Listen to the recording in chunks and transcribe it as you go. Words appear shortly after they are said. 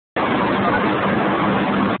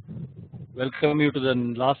welcome you to the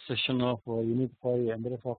last session of Unit 5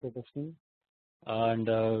 Embedded Software Testing, and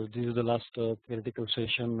this is the last theoretical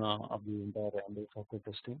session of the entire embedded software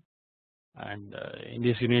testing. And in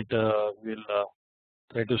this unit, we'll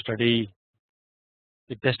try to study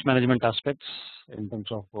the test management aspects in terms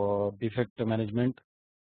of defect management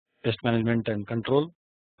and control,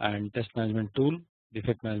 and test management tool,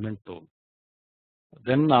 defect management tool.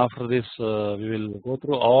 Then after this, we will go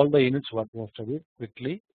through all the units what we have studied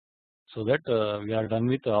quickly, so that we are done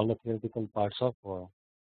with all the theoretical parts of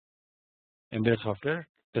embedded software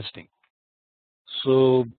testing.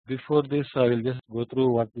 So before this, I will just go through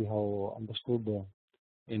what we have understood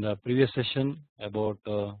in the previous session about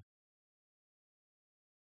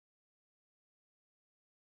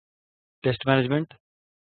test management.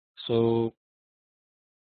 So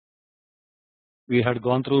we had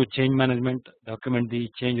gone through change management, document the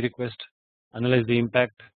change request, analyze the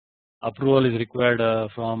impact, approval is required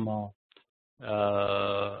from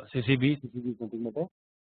CCB Multimeter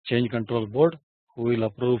change control board, who will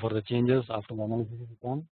approve for the changes after the analysis is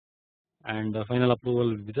done, and the final approval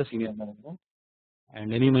will be the senior management,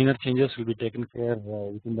 and any minor changes will be taken care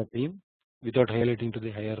within the team without highlighting to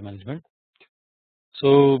the higher management.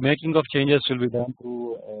 So making of changes will be done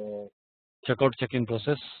through a checkout check-in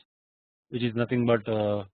process, which is nothing but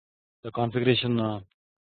the configuration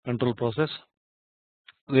control process,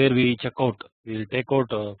 where we check out, we will take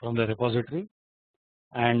out from the repository,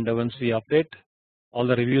 and once we update, all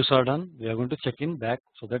the reviews are done, we are going to check in back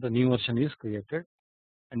so that the new version is created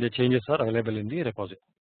and the changes are available in the repository.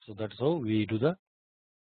 So that's how we do the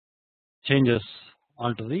changes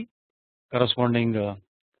onto the corresponding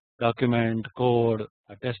document, code,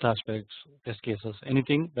 test aspects, test cases,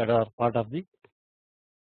 anything that are part of the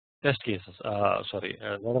test cases, that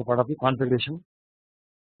are part of the configuration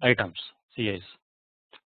items, CIs.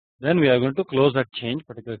 Then we are going to close that change,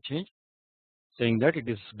 particular change, saying that it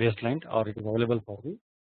is baselined or it is available for the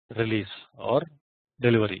release or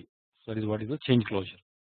delivery. So that is what is the change closure.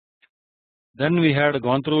 Then we had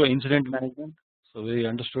gone through incident management. So we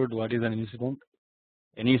understood what is an incident,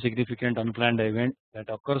 any significant unplanned event that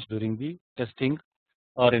occurs during the testing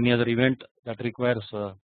or any other event that requires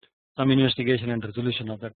some investigation and resolution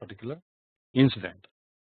of that particular incident.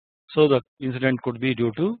 So the incident could be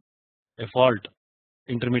due to a fault,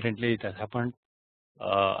 intermittently it has happened,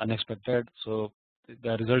 unexpected, so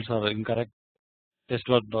the results are incorrect, test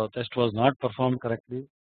was not performed correctly.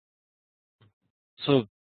 So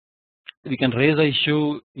we can raise the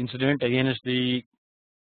issue incident against the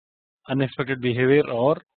unexpected behavior,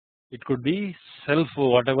 or it could be self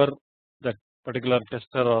whatever that particular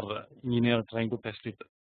tester or engineer trying to test it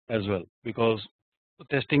as well, because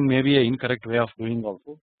testing may be an incorrect way of doing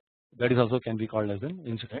also, that is also can be called as an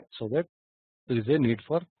incident, so that there is a need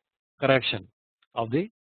for correction of the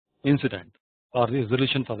incident or the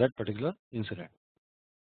resolution for that particular incident.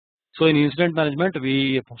 So in incident management,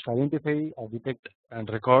 we first identify or detect and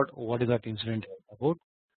record what is that incident about,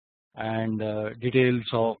 and details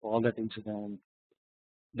of all that incident.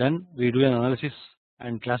 Then we do an analysis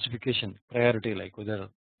and classification priority, like whether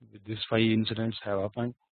these 5 incidents have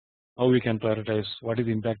happened, how we can prioritize what is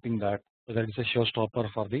impacting that, whether it is a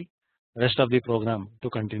showstopper for the rest of the program to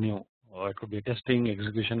continue, or it could be testing,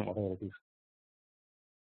 execution, whatever it is.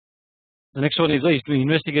 The next one is the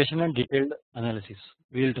investigation and detailed analysis.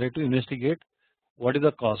 We will try to investigate what is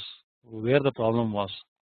the cause, where the problem was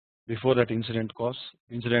before that incident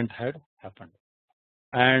had happened,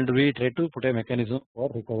 and we try to put a mechanism for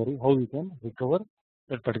recovery, how we can recover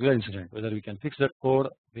that particular incident, whether we can fix that code,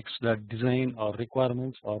 fix that design or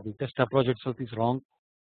requirements, or the test approach itself is wrong.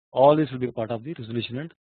 All this will be part of the resolution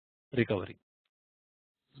and recovery.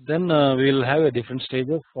 Then we will have a different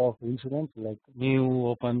stages of incidents, like new,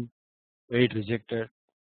 open, wait, rejected,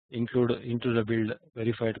 include into the build,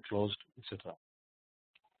 verified, closed, etc.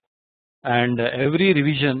 And every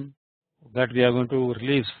revision that we are going to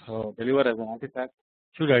release deliver as an artifact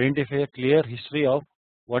should identify a clear history of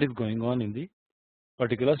what is going on in the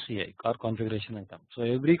particular CI or configuration item. So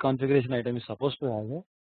every configuration item is supposed to have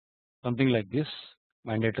something like this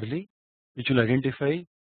mandatorily, which will identify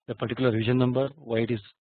the particular revision number, why it is,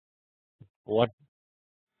 what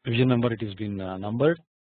revision number it has been numbered,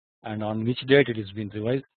 and on which date it has been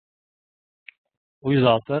revised, who is the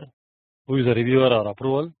author, who is the reviewer or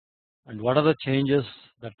approval, and what are the changes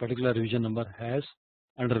that particular revision number has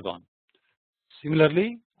undergone.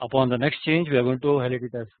 Similarly, upon the next change, we are going to highlight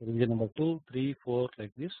it as revision number 2, 3, 4,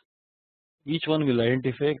 like this. Each one will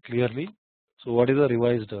identify clearly. So what is the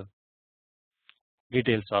revised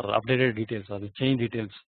details or updated details or the change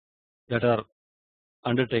details that are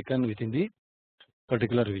undertaken within the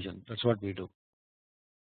particular revision. That's what we do.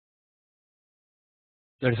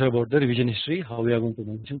 That is about the revision history, how we are going to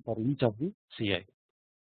mention for each of the CI.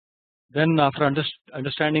 Then after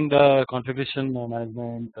understanding the configuration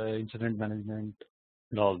management, incident management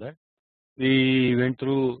and all that, we went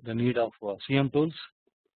through the need of CM tools.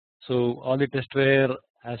 So all the testware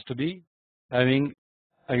has to be having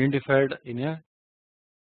identified in a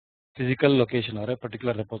physical location or a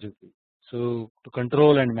particular repository. So to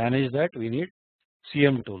control and manage that, we need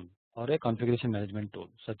CM tool or a configuration management tool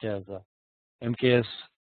such as MKS,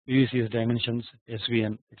 UECS dimensions,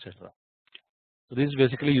 SVN, etc. So this is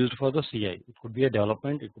basically used for the CI. It could be a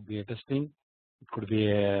development, it could be a testing, it could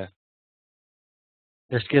be a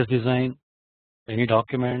test case design, any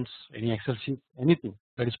documents, any Excel sheet, anything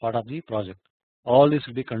that is part of the project. All this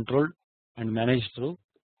will be controlled and managed through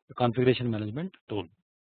the configuration management tool.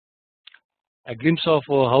 A glimpse of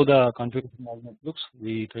how the configuration management looks,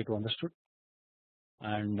 we try to understood,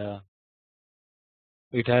 and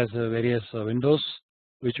it has various windows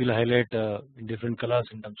which will highlight in different colors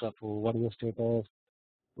in terms of what is the status,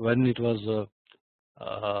 when it was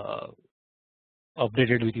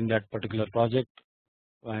updated within that particular project,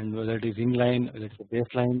 and whether it is inline, whether it's a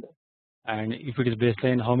baseline, and if it is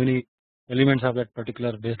baseline, how many elements of that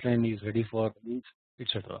particular baseline is ready for release,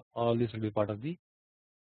 etc. All this will be part of the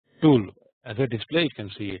tool. As a display, you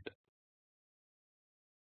can see it.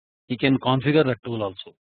 You can configure the tool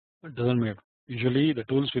also. It doesn't matter. Usually, the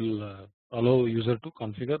tools will allow user to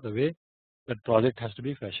configure the way that project has to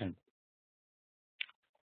be fashioned.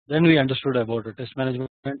 Then we understood about the test management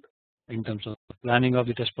in terms of planning of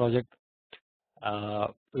the test project,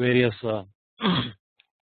 various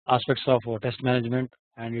aspects of test management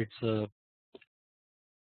and its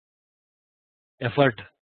effort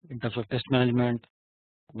in terms of test management,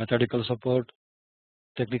 methodical support,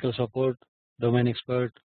 technical support, domain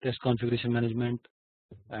expert, test configuration management,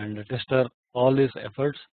 and tester. All these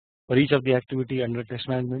efforts for each of the activity under test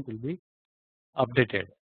management will be updated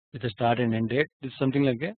with a start and end date. This is something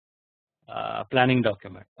like a planning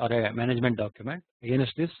document or a management document.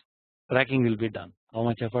 Against this, tracking will be done. How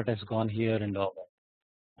much effort has gone here and all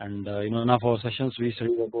that. And in one of our sessions, we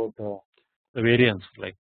studied about the variance.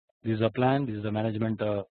 Like this is a plan, this is a management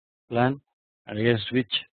plan, and against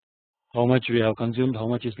which how much we have consumed, how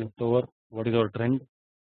much is left over, what is our trend,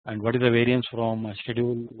 and what is the variance from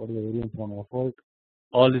schedule, what is the variance from effort.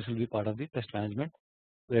 All this will be part of the test management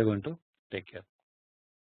we are going to take care.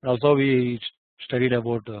 Also, we studied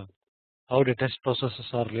about how the test processes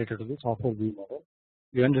are related to the software V model.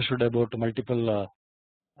 We understood about multiple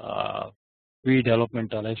V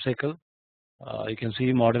development life cycle. You can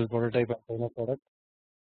see model, prototype, and final product,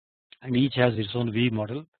 and each has its own V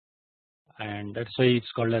model, and that's why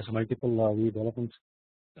it's called as multiple V developments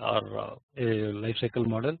or a life cycle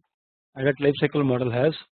model. And that life cycle model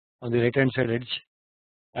has on the right hand side edge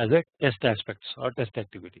as a test aspects or test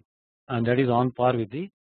activity, and that is on par with the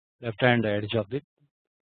left hand edge of the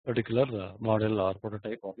particular model or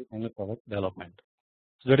prototype of the final product development.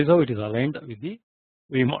 So that is how it is aligned with the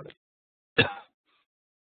V model.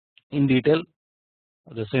 In detail,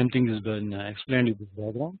 the same thing has been explained in this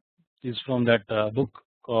diagram. This is from that book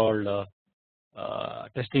called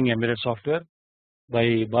Testing Embedded Software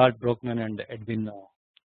by Bart Brockman and Edwin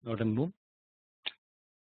Notenboom.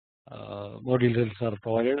 More details are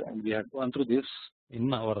provided, and we have gone through this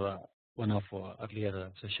in our one of earlier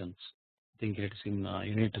sessions. I think it's in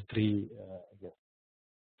unit 3.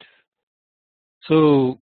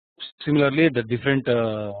 So similarly, the different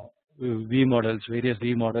V models, various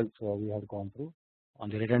V models we have gone through. On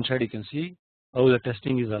the right hand side, you can see how the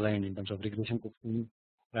testing is aligned in terms of regression testing,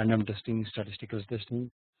 random testing, statistical testing,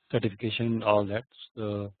 certification, all that.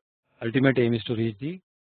 The ultimate aim is to reach the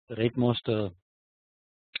rightmost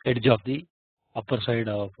edge of the upper side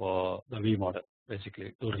of the V model,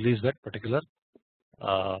 basically to release that particular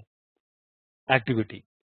activity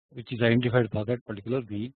which is identified for that particular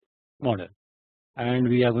V model, and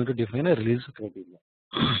we are going to define a release criteria.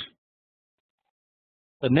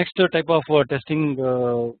 The next type of testing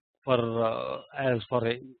for as for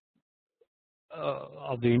a,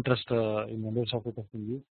 of the interest in embedded software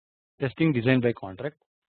testing is testing design by contract.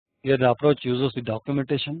 Here the approach uses the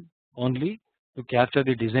documentation only to capture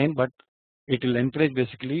the design, but it will encourage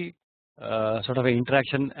basically sort of an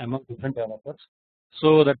interaction among different developers,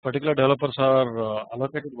 so that particular developers are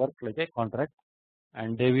allocated work like a contract,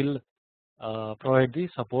 and they will provide the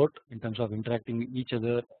support in terms of interacting with each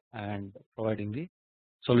other and providing the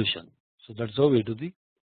solution. So that's how we do the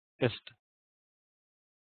test.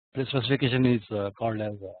 The specification is called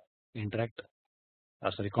as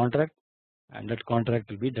contract, and that contract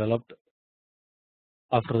will be developed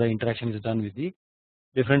after the interaction is done with the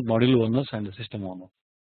different module owners and the system owners.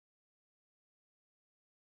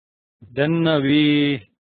 Then we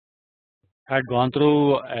had gone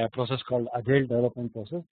through a process called agile development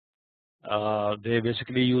process. They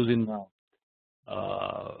basically use in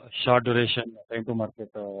short duration time to market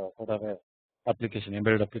sort of a application,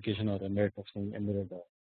 embedded application or embedded testing, embedded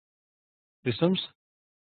systems,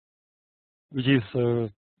 which is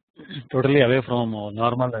totally away from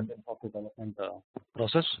normal and software development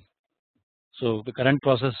process. So the current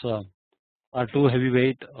process are too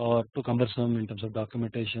heavyweight or too cumbersome in terms of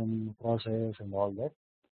documentation, process, and all that.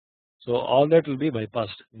 So all that will be bypassed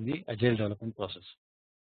in the agile development process.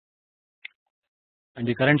 And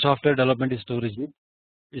the current software development is too rigid.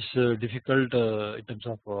 It's difficult in terms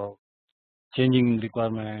of changing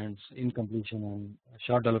requirements, incompletion, and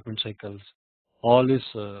short development cycles. All these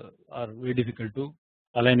are very difficult to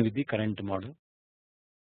align with the current model.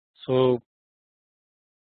 So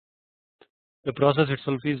the process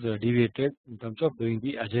itself is deviated in terms of doing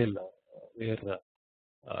the agile, where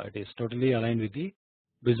it is totally aligned with the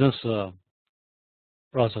business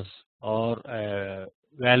process or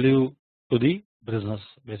value to the business.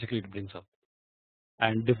 Basically, it brings up,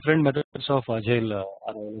 and different methods of agile are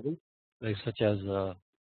available, like such as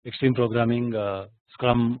extreme programming,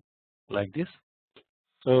 Scrum, like this.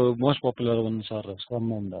 So most popular ones are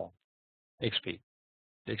Scrum and XP,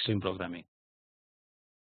 extreme programming.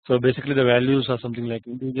 So basically, the values are something like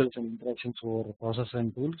individuals and interactions over process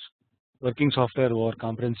and tools, working software over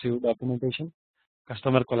comprehensive documentation,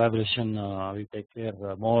 customer collaboration. We take care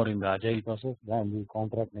more in the agile process than the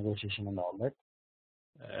contract negotiation and all that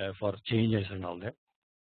for changes and all that.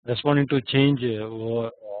 Responding to change over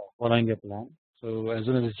following a plan. So as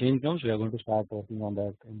soon as the change comes, we are going to start working on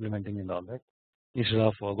that, implementing and all that, instead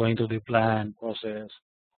of going through the plan, process,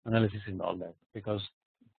 analysis and all that, because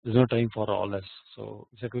there's no time for all this. So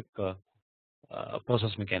it's a quick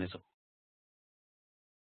process mechanism.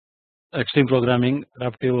 Extreme programming,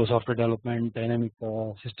 adaptive software development, dynamic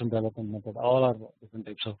system development method, all are different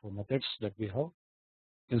types of methods that we have.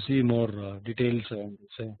 You can see more details, and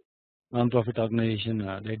say non-profit organization,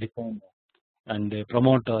 they define and they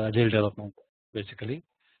promote agile development. Basically,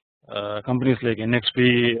 companies like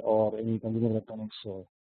NXP or any consumer electronics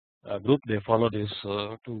group, they follow this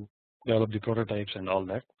to develop the prototypes and all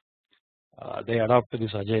that. They adopt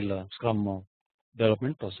this agile Scrum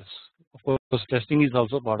development process. Of course, testing is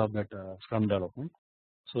also part of that Scrum development.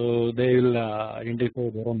 So they will identify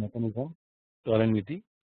their own mechanism to align with the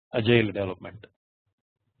agile development.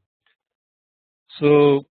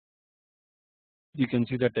 So you can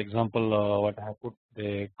see that example what I have put.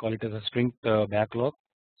 They call it as a sprint backlog.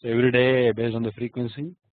 So every day, based on the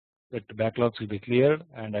frequency, that backlogs will be cleared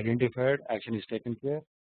and identified. Action is taken care.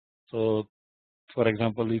 So for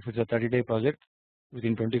example, if it's a 30-day project,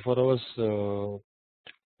 within 24 hours,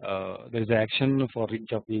 there is an action for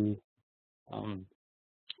each of the um,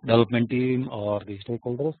 development team or the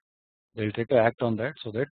stakeholders. They will try to act on that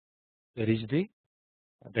so that they reach the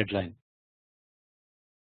deadline.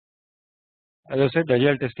 As I said,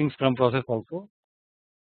 agile testing Scrum process also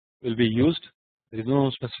will be used. There is no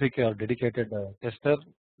specific or dedicated tester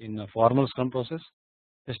in a formal Scrum process.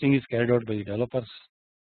 Testing is carried out by the developers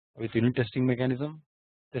with unit testing mechanism.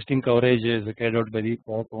 Testing coverage is carried out by the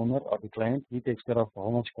product owner or the client. He takes care of how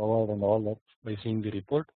much covered and all that by seeing the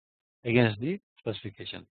report against the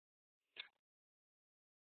specification.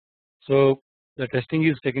 So the testing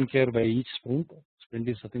is taken care by each sprint. Sprint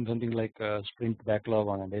is something like a sprint backlog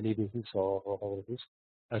on a daily basis or whatever it is,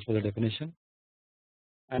 as per the definition.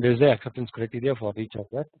 And there is the acceptance criteria for each of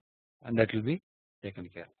that, and that will be taken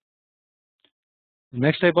care. The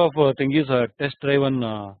next type of thing is test-driven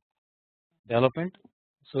development.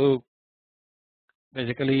 So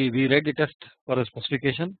basically, we write the test for a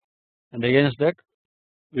specification, and against that,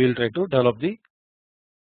 we will try to develop the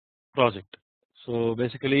project. So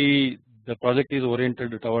basically, the project is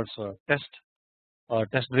oriented towards test or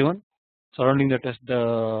test-driven. Surrounding the test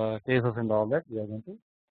cases and all that, we are going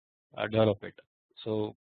to develop it.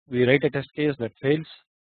 So we write a test case that fails,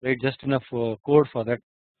 write just enough code for that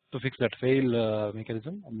to fix that fail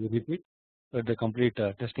mechanism, and we repeat so that the complete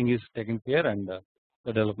testing is taken care and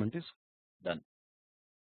the development is done.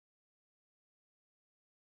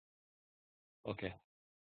 Okay.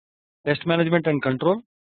 Test management and control.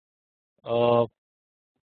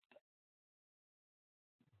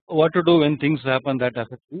 What to do when things happen that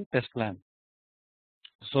affect the test plan?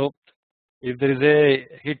 So if there is a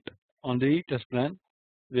hit on the test plan,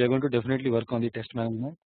 we are going to definitely work on the test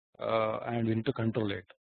management and we need to control it.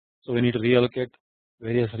 So we need to reallocate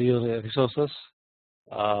various resources.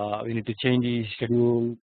 We need to change the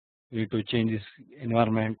schedule. We need to change this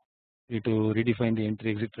environment. We need to redefine the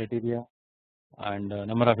entry exit criteria and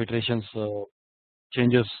number of iterations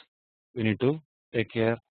changes we need to take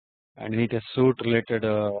care, and any test suit related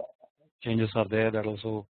changes are there, that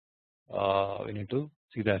also we need to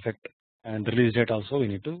see the effect, and release date also we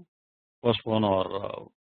need to postpone or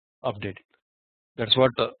update it. That's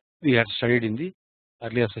what we had studied in the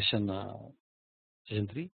earlier session, session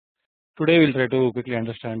 3. Today we'll try to quickly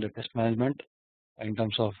understand the test management in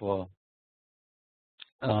terms of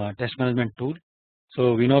test management tool.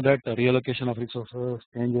 So we know that the reallocation of resources,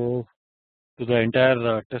 changes to the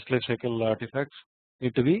entire test life cycle artifacts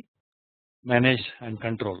need to be managed and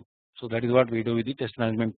controlled. So that is what we do with the test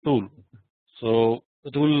management tool. So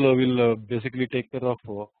the tool will basically take care of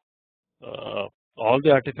all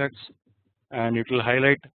the artifacts, and it will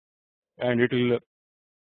highlight, and it will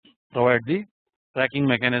provide the tracking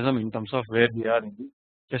mechanism in terms of where we are in the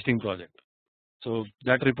testing project. So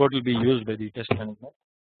that report will be used by the test management,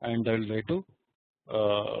 and I will try to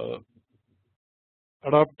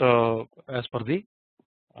adopt as per the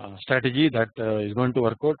strategy that is going to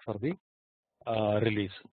work out for the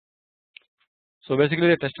release. So basically,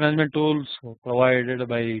 the test management tools provided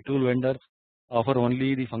by tool vendors offer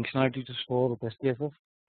only the functionality to store test cases,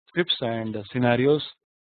 scripts, and scenarios,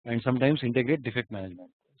 and sometimes integrate defect management,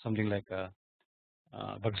 something like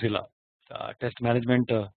Bugzilla. Test management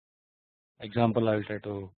example, I will try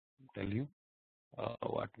to tell you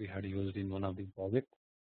what we had used in one of the projects.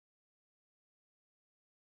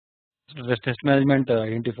 The test management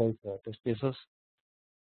identifies test cases,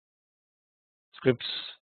 scripts,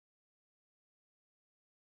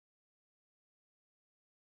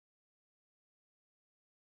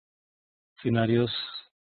 scenarios.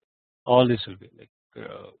 All this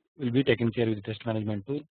will be taken care with the test management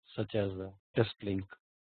tool, such as test link.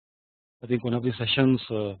 I think one of the sessions,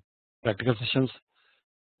 practical sessions,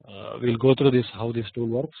 we'll go through this, how this tool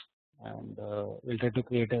works, and we'll try to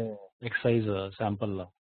create a exercise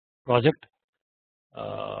sample project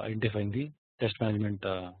identifying the test management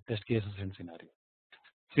test cases and scenario.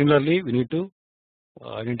 Similarly, we need to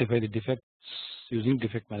identify the defects using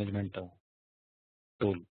defect management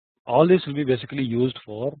tool. All this will be basically used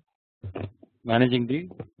for managing the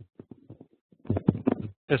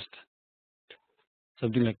test.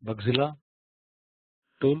 Something like Bugzilla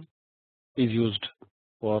tool is used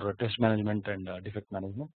for test management and defect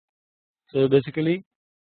management. So basically,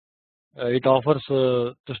 it offers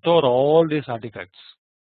to store all these artifacts,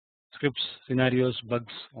 scripts, scenarios,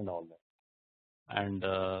 bugs, and all that, and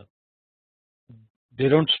they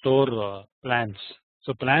don't store plans.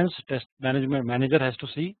 So plans test management manager has to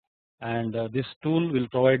see, and this tool will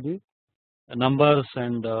provide the numbers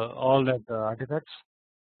and all that artifacts,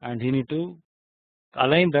 and he need to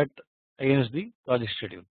align that against the project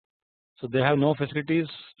schedule. So they have no facilities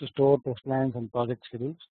to store test plans and project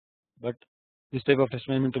schedules, but this type of test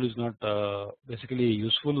management tool is not basically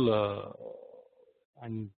useful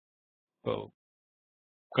and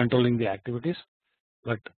controlling the activities,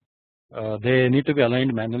 but they need to be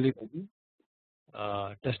aligned manually by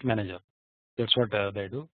the test manager. That's what they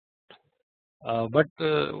do. But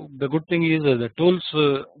the good thing is the tools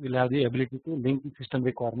will have the ability to link the system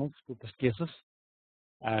requirements to test cases,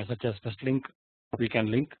 such as test link. We can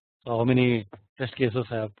link. So how many test cases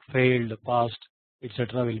have failed, passed,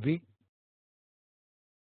 etc. will be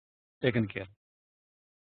taken care.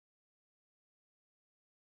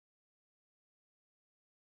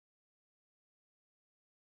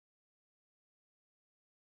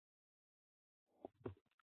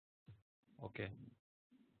 Okay.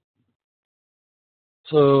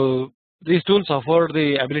 So these tools offer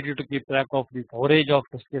the ability to keep track of the coverage of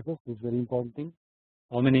test cases, which is very important thing.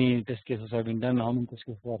 How many test cases have been done, how many test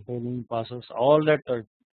cases are failing, passes, all that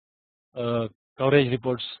coverage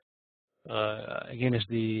reports against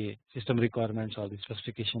the system requirements or the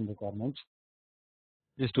specification requirements,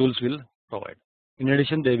 these tools will provide. In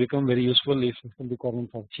addition, they become very useful if system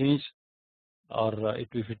requirements have changed, or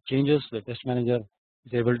if it changes, the test manager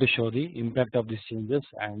is able to show the impact of these changes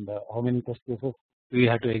and how many test cases we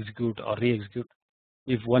have to execute or re-execute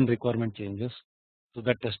if one requirement changes. So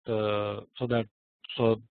that test,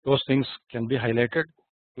 so those things can be highlighted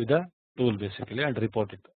with the tool basically and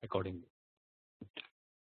report it accordingly.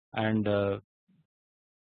 And the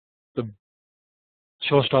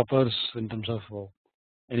showstoppers in terms of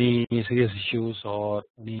any serious issues or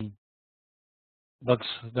any bugs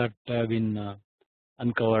that have been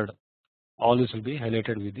uncovered, all this will be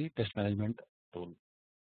highlighted with the test management tool.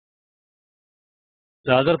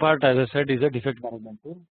 The other part, as I said, is a defect management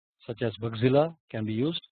tool, such as Bugzilla can be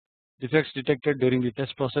used. Defects detected during the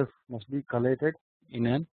test process must be collated in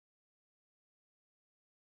an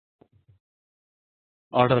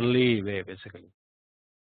orderly way, basically.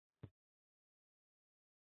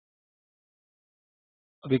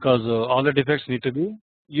 because all the defects need to be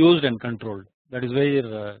used and controlled. That is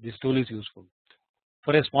where this tool is useful.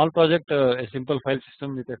 For a small project, a simple file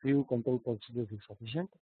system with a few control procedures is sufficient.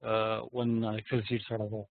 One Excel sheet sort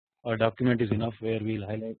of a document is enough where we will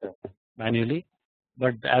highlight manually.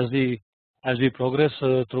 But as we progress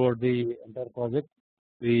throughout the entire project,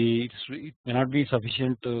 it may not be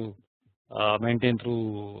sufficient to maintain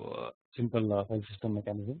through simple file system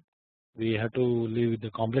mechanism. We have to live with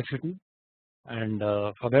the complexity, and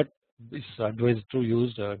for that, it's advised to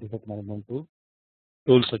use defect management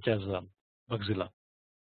tools such as Bugzilla.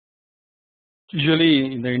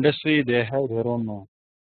 Usually in the industry they have their own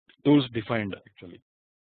tools defined actually.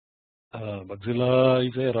 Bugzilla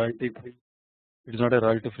is a royalty free. It is not a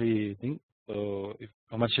royalty free thing. So if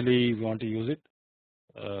commercially you want to use it,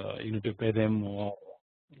 you need to pay them, or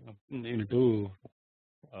you need to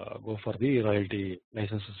go for the royalty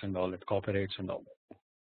licenses and all that, copyrights and all that.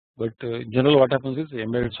 But in general, what happens is the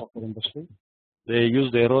embedded software industry, they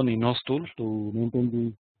use their own in-house tool to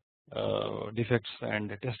maintain the defects and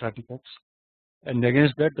test artifacts, and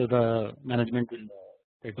against that the management will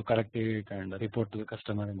try to correct it and report to the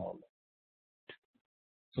customer and all that.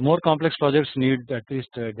 So more complex projects need at least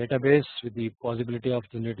a database with the possibility of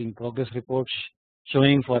generating progress reports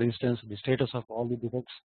showing, for instance, the status of all the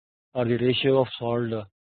defects or the ratio of solved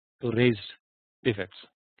to raised defects.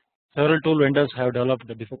 Several tool vendors have developed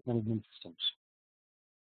the defect management systems.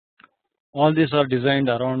 All these are designed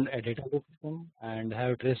around a database system and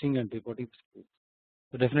have tracing and reporting skills.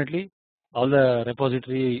 So definitely all the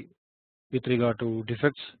repository with regard to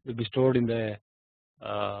defects will be stored in the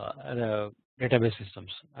database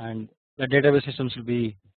systems, and the database systems will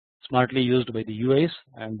be smartly used by the UIs,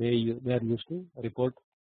 and they are used to report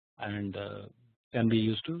and can be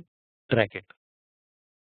used to track it.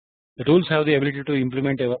 The tools have the ability to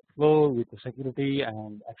implement a workflow with security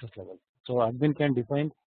and access level. So admin can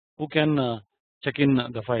define who can check in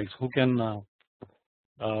the files, who can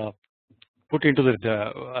put into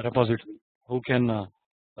the repository, who can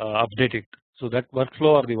update it. So that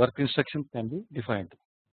workflow or the work instructions can be defined,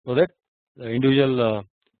 so that the individual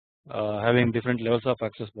having different levels of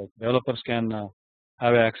access, like developers can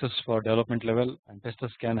have access for development level, and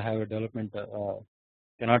testers can have a development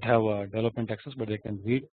cannot have a development access, but they can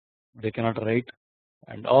read, they cannot write,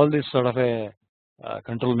 and all this sort of a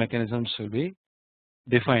control mechanisms will be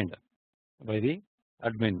defined by the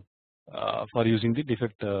admin for using the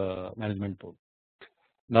defect management tool.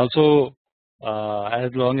 And also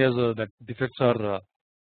as long as that defects are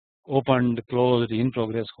opened, closed, in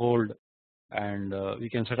progress, hold, and we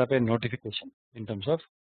can set up a notification in terms of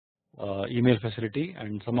email facility,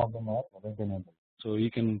 and some of them are web enabled. So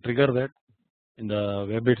you can trigger that in the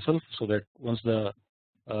web itself, so that once the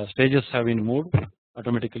stages have been moved,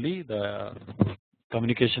 automatically the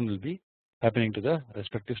communication will be happening to the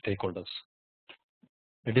respective stakeholders.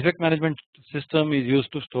 The defect management system is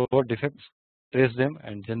used to store defects, trace them,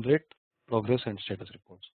 and generate progress and status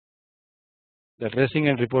reports. The tracing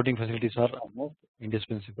and reporting facilities are almost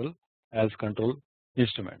indispensable as control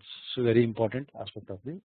instruments. So very important aspect of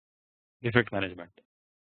the defect management.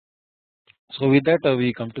 So with that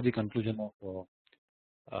we come to the conclusion of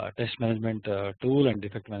test management tool and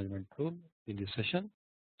defect management tool in this session.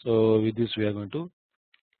 So with this we are going to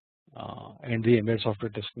end the embedded software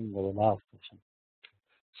testing over last session.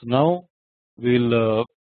 So now we will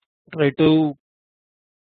try to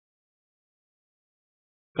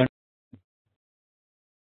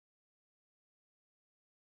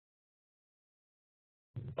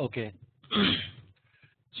okay.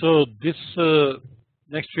 So this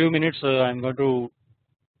next few minutes I am going to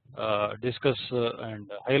discuss and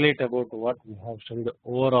highlight about what we have studied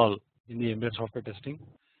overall in the embedded software testing,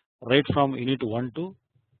 right from unit 1 to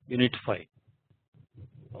unit 5.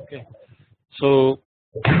 Okay, so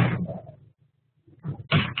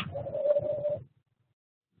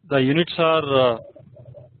the units are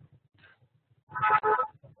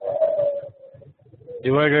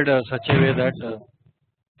divided such a way that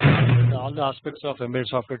all the aspects of embedded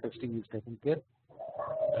software testing is taken care,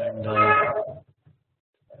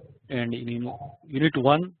 and in unit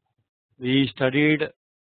 1 we studied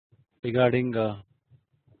regarding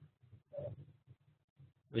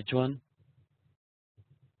which one,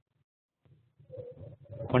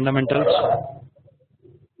 fundamentals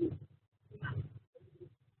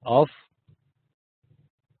of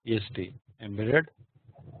EST, embedded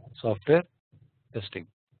software testing,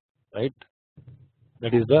 right?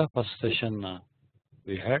 That is the first session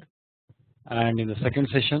we had, and in the second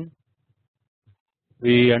session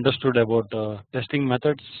we understood about testing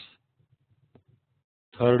methods.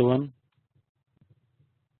 Third one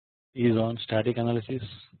is on static analysis,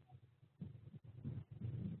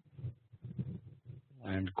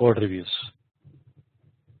 and code reviews.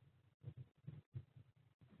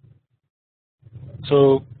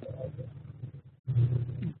 So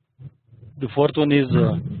the fourth one is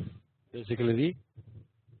basically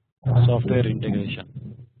the software integration.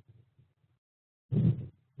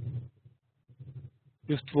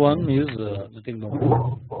 Fifth one is nothing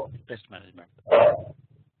but test management,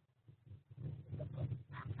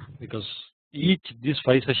 because these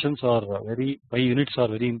 5 units are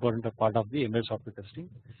very important part of the embedded software testing.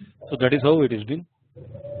 So that is how it has been.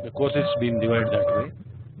 The course has been divided that way.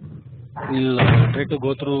 We'll try to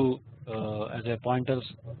go through as a pointers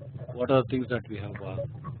what are the things that we have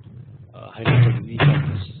highlighted in each of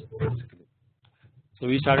this basically. So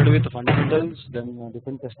we started with the fundamentals, then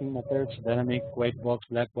different testing methods, dynamic, white box,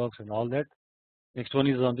 black box, and all that. Next one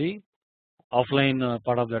is on the offline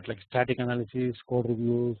part of that, like static analysis, code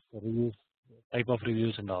reviews, type of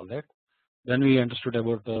reviews, and all that. Then we understood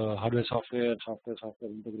about hardware, software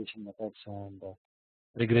integration methods, and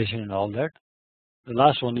regression, and all that. The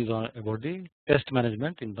last one is about the test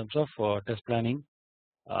management in terms of test planning,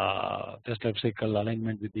 test life cycle,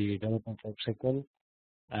 alignment with the development life cycle,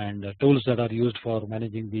 and tools that are used for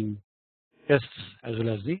managing the tests as well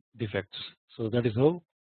as the defects. So that is how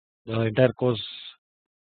the entire course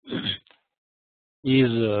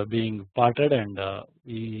is being parted, and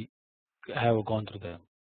we have gone through them.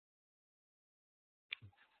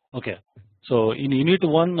 Okay, so in unit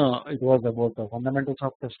 1 it was about the fundamentals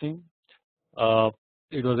of testing.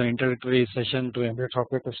 It was an introductory session to embedded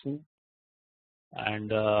software testing, and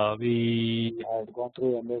we had gone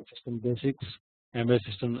through embedded system basics, embedded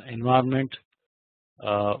system environment,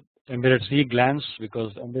 embedded C glance,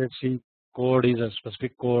 because embedded C code is a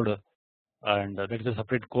specific code, and that is a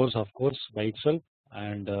separate course of course by itself,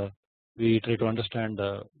 and we try to understand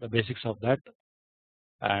the basics of that,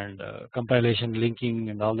 and compilation, linking,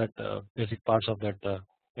 and all that basic parts of that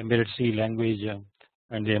embedded C language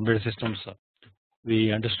and the embedded systems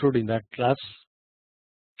we understood in that class.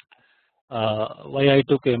 Why I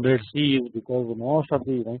took embedded C is because most of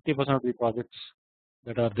the 90% of the projects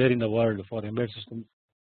that are there in the world for embedded systems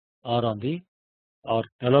are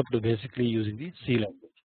developed basically using the C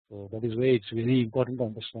language. So that is why it's very important to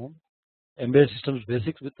understand embedded systems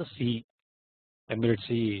basics with the C, embedded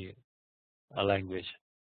C language,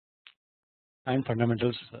 and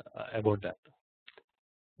fundamentals about that.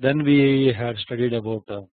 Then we had studied about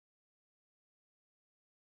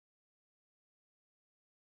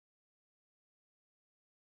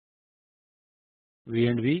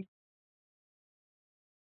V&V,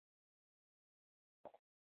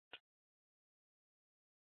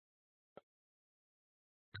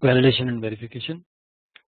 validation and verification,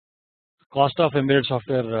 cost of embedded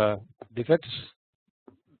software defects.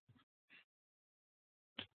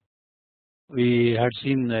 We had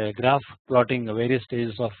seen a graph plotting various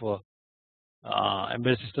stages of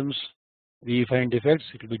embedded systems. We find defects,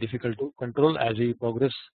 it will be difficult to control as we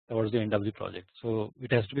progress towards the end of the project. So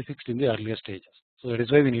it has to be fixed in the earlier stages. So that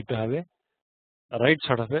is why we need to have a right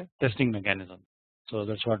sort of a testing mechanism. So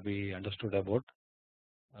that's what we understood about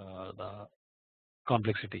the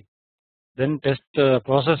complexity. Then test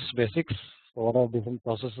process basics. So what are different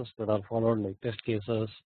processes that are followed, like test cases,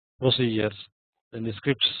 procedures, then the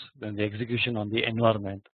scripts, then the execution on the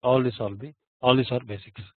environment. All these are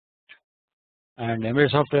basics. And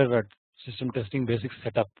embedded software system testing basics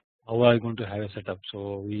setup. How are you going to have a setup?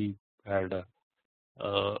 So we had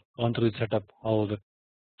gone through the setup, how the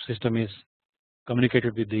system is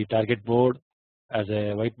communicated with the target board as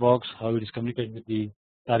a white box, how it is communicated with the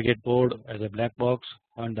target board as a black box,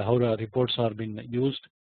 and how the reports are being used,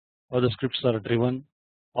 how the scripts are driven.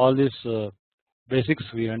 All these basics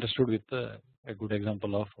we understood with a good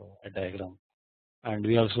example of a diagram, and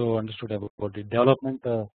we also understood about the development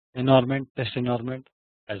environment, test environment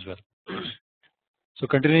as well. So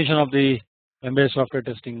continuation of the embedded software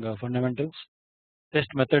testing fundamentals. Test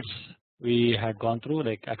methods we had gone through,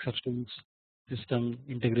 like acceptance, system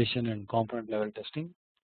integration, and component level testing,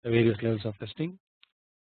 the various levels of testing.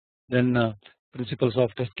 Then principles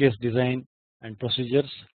of test case design and procedures,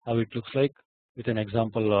 how it looks like with an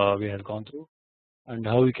example we had gone through, and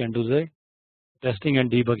how we can do the testing and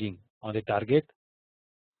debugging on the target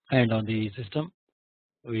and on the system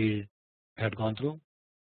we had gone through.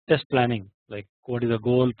 Test planning, like what is the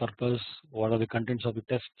goal, purpose, what are the contents of the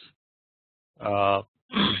tests,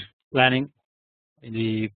 planning. In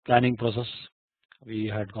the planning process we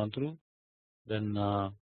had gone through. Then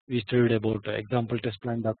we studied about example test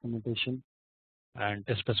plan documentation and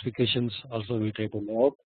test specifications, also we tried to lay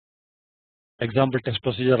out. Example test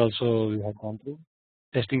procedure also we had gone through.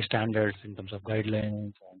 Testing standards in terms of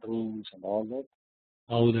guidelines and rules and all that.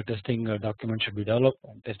 how the testing document should be developed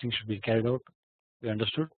and testing should be carried out. We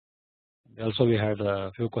understood. Also, we had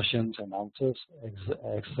a few questions and answers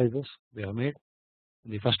exercises we have made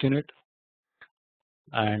in the first unit,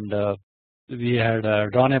 and we had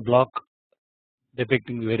drawn a block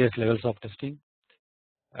depicting various levels of testing,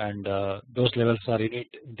 and those levels are unit,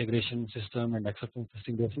 integration, system, and acceptance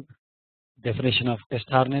testing basic. Definition of test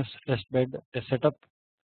harness, test bed, test setup,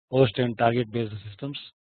 host and target based systems.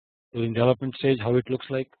 During development stage, how it looks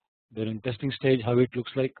like. During testing stage, how it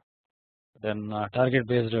looks like. Then target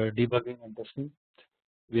based debugging and testing.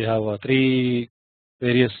 We have three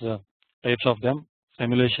various types of them: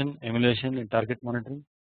 simulation, emulation, and target monitoring.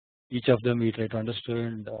 Each of them we try to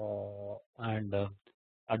understand and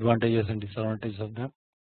advantages and disadvantages of them,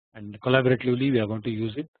 and collaboratively we are going to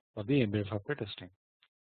use it for the embedded software testing.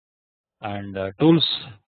 And tools,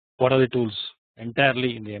 what are the tools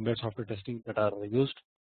entirely in the embedded software testing that are used,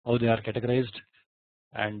 how they are categorized,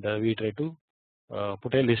 and we try to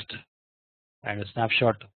put a list and a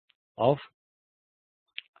snapshot of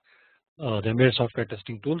the embedded software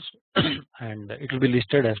testing tools and it will be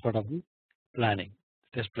listed as part of the planning,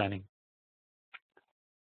 test planning.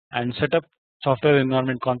 And setup, software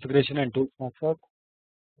environment configuration and tool snapshot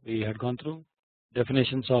we had gone through.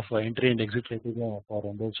 Definitions of entry and exit criteria for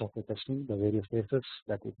embedded software testing, the various phases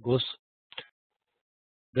that it goes.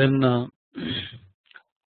 Then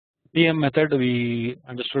PM method we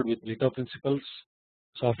understood with LITO principles,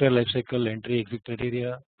 software lifecycle, entry, exit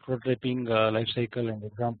criteria, prototyping lifecycle and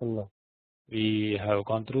example we have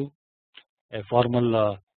gone through. A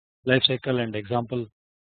formal lifecycle and example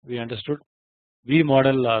we understood. V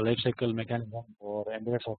model lifecycle mechanism for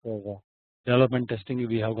embedded software development testing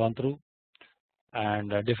we have gone through,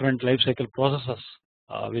 and different lifecycle processes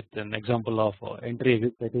with an example of entry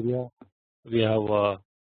exit criteria we have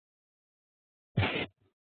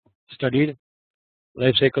studied.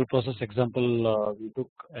 Lifecycle process example we took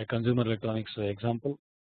a consumer electronics example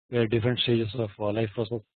where different stages of life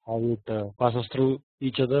process, how it passes through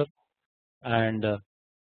each other, and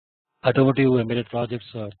automotive embedded projects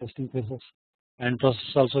testing phases and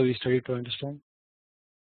process also we studied to understand.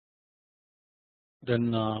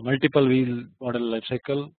 Then multiple wheel model life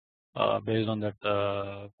cycle based on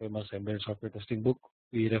that famous embedded software testing book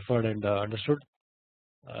we referred and understood.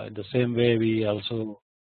 In the same way we also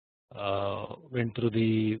went through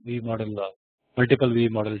the V model, multiple V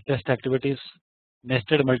model test activities,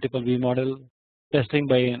 nested multiple V model, testing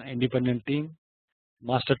by an independent team,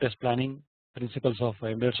 master test planning, principles of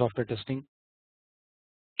embedded software testing.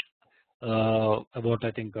 About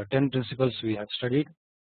I think 10 principles we have studied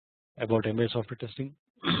about embedded software testing,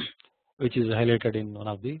 which is highlighted in one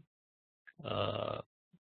of the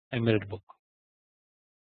embedded book.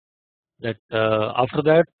 That after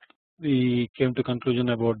that we came to conclusion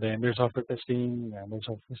about the embedded software testing, embedded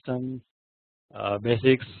software systems,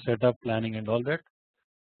 basics, setup, planning, and all that.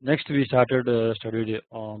 Next we started study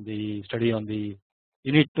on the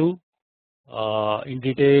unit 2 in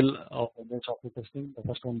detail of embedded software testing. The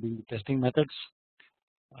first one being the testing methods,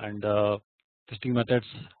 and testing methods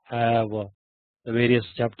have the various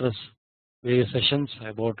chapters, various sessions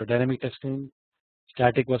about dynamic testing,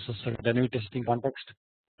 static versus dynamic testing context,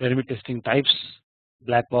 dynamic testing types,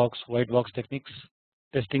 black box, white box techniques,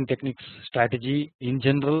 testing techniques, strategy in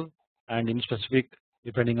general and in specific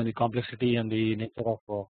depending on the complexity and the nature of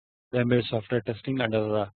the embedded software testing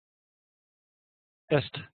under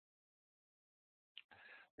test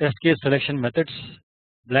case selection methods,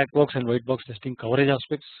 black box and white box testing coverage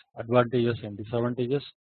aspects, advantages and disadvantages,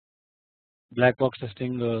 black box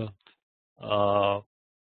testing how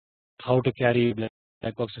to carry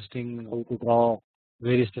black box testing, how to draw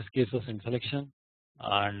various test cases in selection,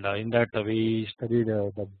 and in that we studied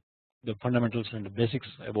the fundamentals and the basics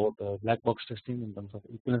about black box testing in terms of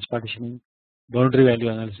equivalence partitioning, boundary value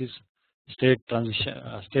analysis, state transition,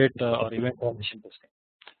 or event transition testing.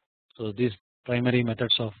 So these primary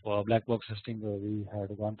methods of black box testing we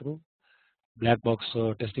had gone through. Black box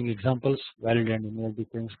testing examples, valid and invalid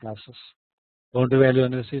equivalence classes, boundary value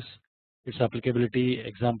analysis, its applicability,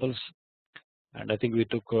 examples, and I think we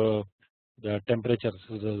took the temperature,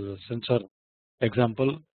 so the sensor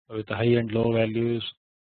example with high and low values.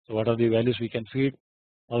 So what are the values we can feed,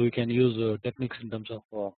 how we can use techniques in terms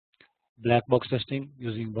of black box testing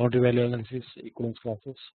using boundary value analysis, equivalence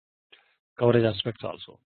classes, coverage aspects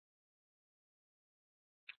also.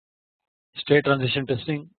 State transition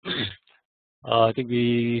testing, I think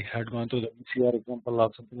we had gone through the ECR example or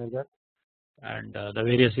something like that, and the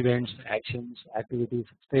various events, actions, activities,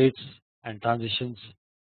 states and transitions,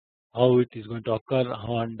 how it is going to occur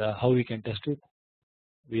and how we can test it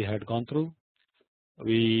we had gone through.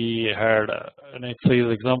 We had an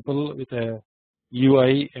exercise example with a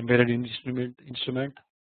UI embedded instrument,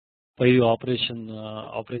 5 operation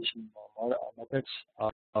methods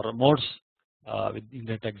or modes. In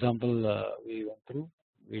that example, we went through.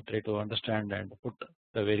 We try to understand and put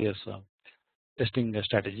the various testing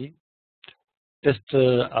strategy. Test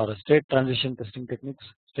or state transition testing techniques,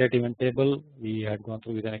 state event table. We had gone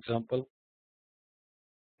through with an example.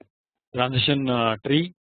 Transition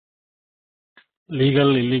tree,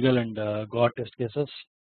 legal, illegal, and God test cases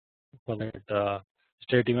for that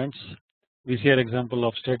state events. We see an example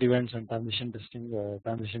of state events and transition testing,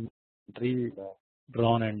 transition tree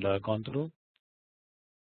drawn and gone through.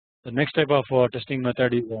 The next type of testing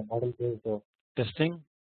method is model based testing.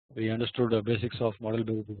 We understood the basics of model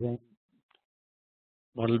based design,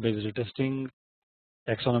 model based testing,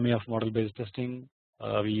 taxonomy of model based testing.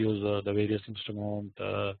 We use the various instruments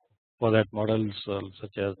for that models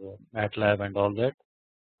such as MATLAB and all that,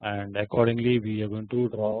 and accordingly we are going to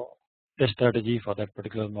draw test strategy for that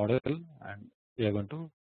particular model, and we are going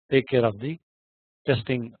to take care of the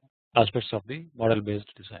testing aspects of the model based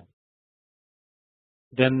design.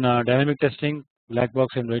 Then dynamic testing, black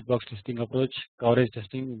box and white box testing approach, coverage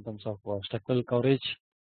testing in terms of structural coverage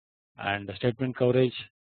and statement coverage,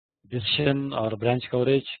 decision or branch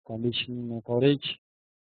coverage, condition coverage,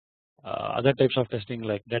 other types of testing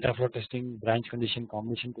like data flow testing, branch condition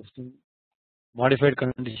combination testing, modified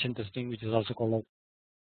condition testing, which is also called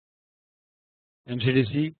as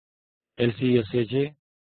MCDC, LCSHA,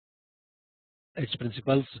 its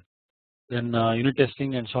principles. Then unit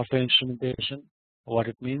testing and software instrumentation, what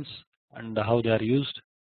it means and how they are used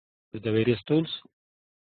with the various tools.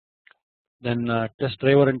 Then test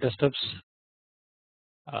driver and test steps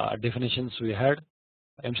definitions we had.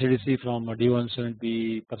 MCDC from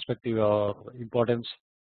D170 perspective or importance,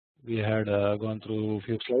 we had gone through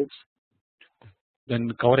few slides.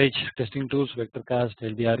 Then coverage testing tools, vector cast,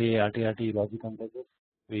 LDRA, RTRT, logic converters.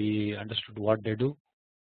 We understood what they do,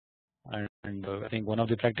 and I think one of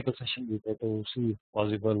the practical sessions we try to see if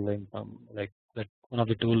possible in like that one of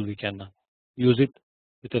the tool we can use it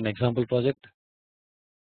with an example project.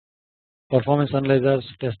 Performance analyzers,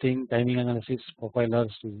 testing, timing analysis,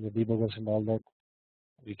 profilers, debuggers, and all that.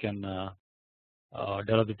 We can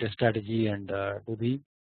develop the test strategy and do the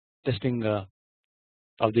testing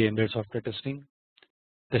of the embedded software testing,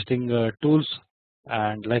 testing tools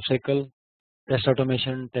and life cycle, test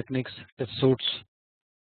automation techniques, test suits,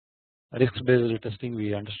 risk based testing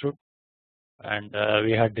we understood, and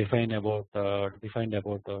we had defined about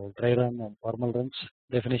dry run and formal runs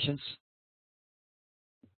definitions.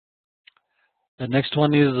 The next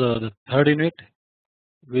one is the third unit,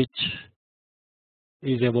 which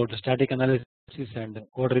is about static analysis and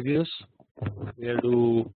code reviews,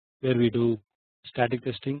 where we do static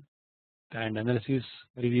testing and analysis,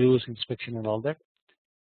 reviews, inspection, and all that.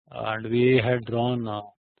 And we had drawn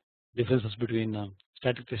differences between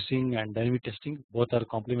static testing and dynamic testing. Both are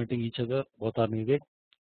complementing each other. Both are needed.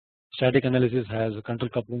 Static analysis has control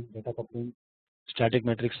coupling, data coupling, static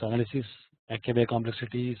matrix analysis, AKB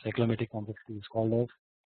complexity, cyclomatic complexity is called as,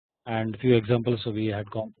 and few examples we had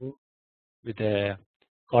gone through with a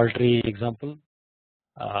call tree example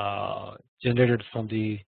generated from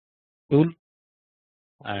the tool,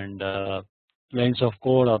 and lines of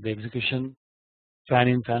code or the execution, fan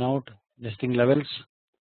in, fan out, nesting levels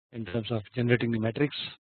in terms of generating the metrics,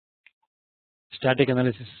 static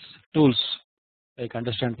analysis tools like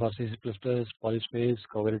understand for C++, polyspace,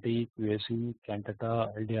 coverity, QAC,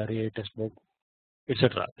 Cantata, LDRA, testbed,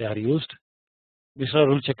 etc. They are used. Mr.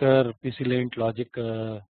 Rule Checker, PC Lint,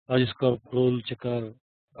 Logiscope Rule Checker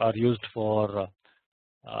are used for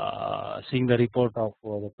seeing the report of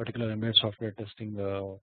the particular embedded software testing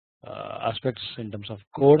aspects in terms of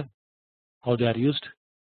code, how they are used.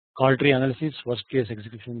 Call tree analysis, worst case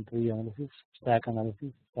execution tree analysis, stack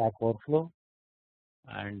analysis, stack overflow,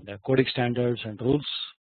 and coding standards and rules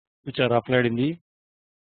which are applied in the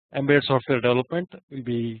embedded software development will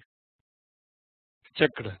be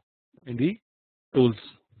checked in the tools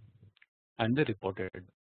and they reported.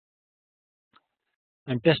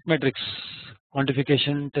 And test metrics,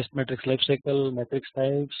 quantification, test metrics lifecycle, metrics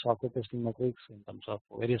types, software testing metrics in terms of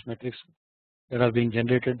various metrics that are being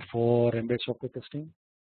generated for embedded software testing,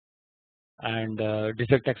 and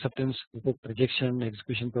defect acceptance, defect rejection,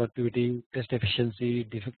 execution productivity, test efficiency,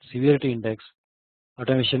 defect severity index,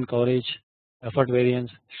 automation coverage, effort variance,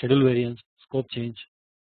 schedule variance, scope change.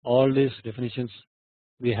 All these definitions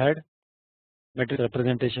we had. Metric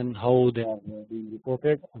representation, how they are being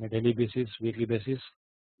reported on a daily basis, weekly basis,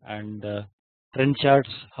 and trend charts,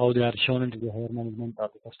 how they are shown into the higher management of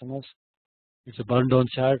the customers. It's a burn down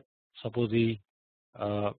chart. Suppose the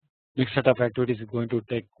next set of activities is going to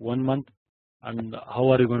take 1 month, and how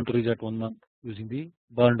are you going to reach that 1 month? Using the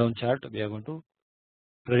burn down chart, we are going to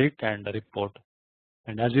predict and report,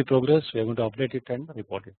 and as we progress we are going to update it and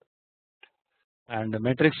report it. And the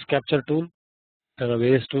metrics capture tool, there are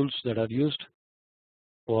various tools that are used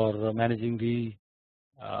for managing the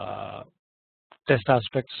test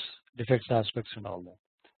aspects, defects aspects and all that.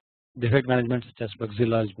 Defect management such as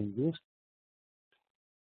Bugzilla is being used.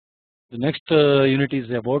 The next unit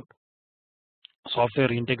is about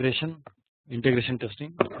software integration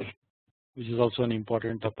testing, which is also an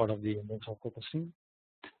important part of the software testing.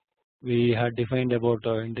 We had defined about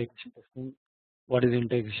integration testing. What is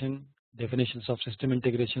integration? Definitions of system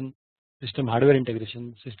integration, system hardware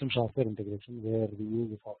integration, system software integration, where we use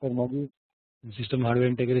the software module. In system hardware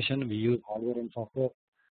integration, we use hardware and software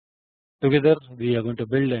together. We are going to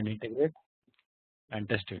build and integrate and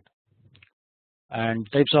test it.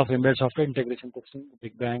 And types of embedded software integration testing: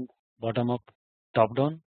 big bang, bottom up, top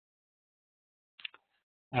down.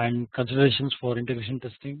 And considerations for integration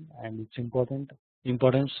testing and its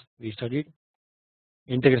importance we studied.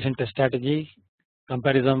 Integration test strategy,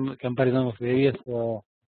 comparison of various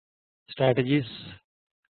strategies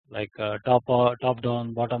like top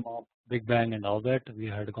down, bottom up, big bang and all that we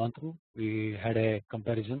had gone through. We had a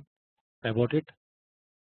comparison about it.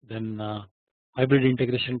 Then hybrid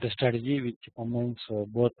integration test strategy, which combines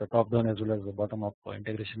both the top down as well as the bottom up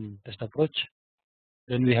integration test approach.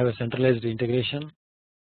 Then we have a centralized integration,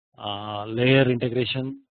 layer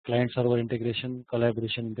integration, client server integration,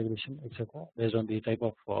 collaboration integration, etc. Based on the type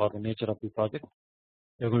of or the nature of the project,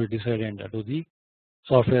 we are going to decide and do the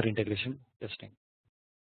software integration testing.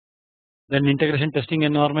 Then integration testing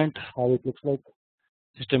environment, how it looks like: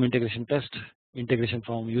 system integration test, integration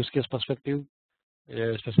from use case perspective,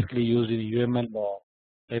 specifically used in UML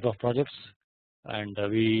type of projects, and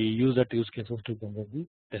we use that use cases to generate the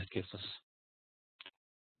test cases.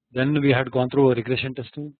 Then we had gone through regression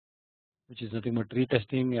testing, which is nothing but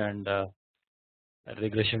retesting and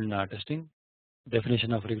regression testing.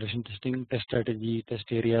 Definition of regression testing: test strategy, test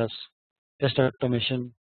areas, test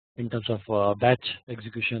automation in terms of batch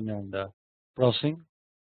execution and processing,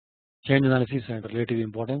 change analysis and relative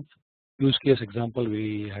importance. Use case example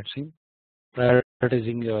we had seen,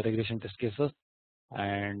 prioritizing regression test cases,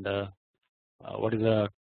 and what is the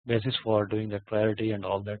basis for doing that priority and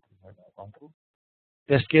all that we had gone through.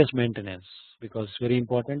 Test case maintenance, because very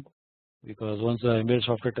important, because once the embedded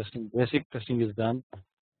software testing, basic testing is done,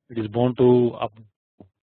 it is bound to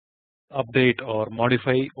update or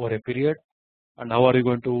modify over a period. And how are you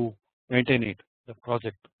going to maintain it, the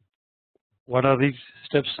project? What are these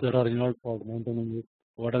steps that are involved for maintaining it?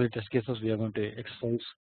 What are the test cases we are going to exercise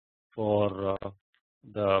for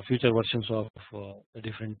the future versions of the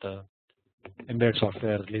different embedded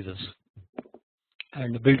software releases?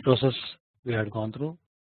 And the build process we had gone through.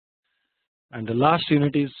 And the last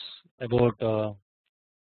unit is about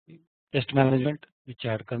test management, which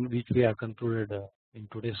we have concluded in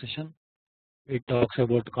today's session. It talks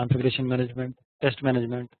about configuration management, test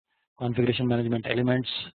management, configuration management elements,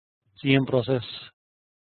 CM process,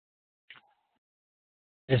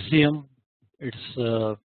 SCM.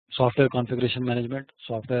 It's software configuration management,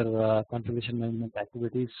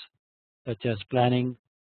 activities such as planning,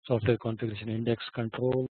 software configuration index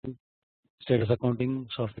control, status accounting,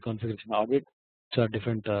 software configuration audit. These are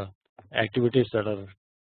different activities that are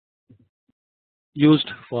used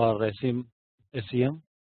for SCM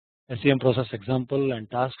process example and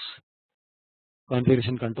tasks,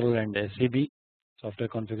 configuration control and SCB, software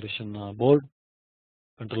configuration board,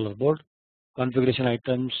 controller board, configuration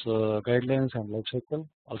items, guidelines and life cycle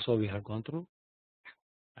also we have gone through,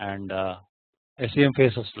 and SCM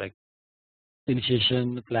phases like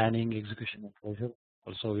initiation, planning, execution and closure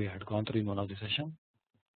also we had gone through in one of the session.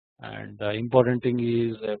 And the important thing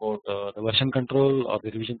is about the version control or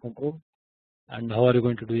the revision control, and how are you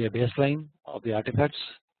going to do a baseline of the artifacts,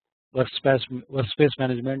 workspace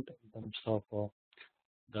management in terms of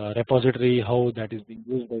the repository, how that is being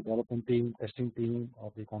used by development team, testing team,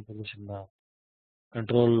 or the configuration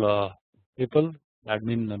control people.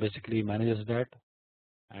 Admin basically manages that,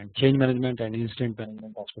 and change management and incident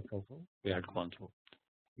management aspects also we had gone through.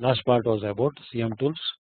 Last part was about CM tools,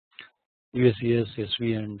 USCS,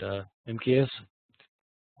 SV and MKS,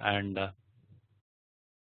 and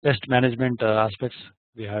test management aspects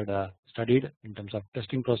we had studied in terms of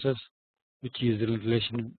testing process, which is in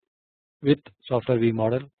relation with software V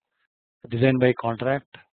model, design by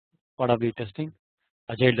contract, part of the testing,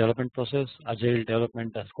 agile development process, agile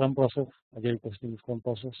development scrum process, agile testing scrum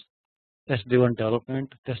process, test driven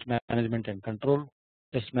development, test management and control,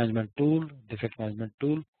 test management tool, defect management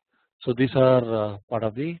tool, So these are part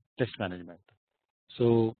of the test management.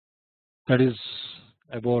 So that is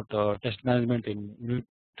about test management in Unit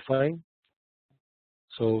 5.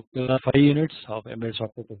 So there are 5 units of embedded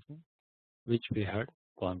software testing which we had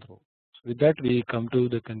gone through. So with that we come to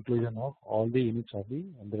the conclusion of all the units of the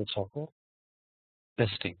embedded software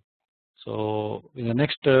testing. So in the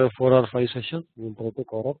next 4 or 5 sessions we will try to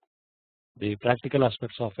cover up the practical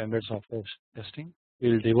aspects of embedded software testing.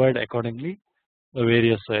 We will divide accordingly the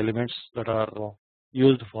various elements that are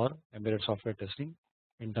used for embedded software testing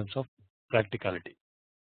in terms of practicality.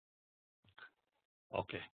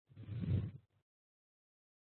 Okay.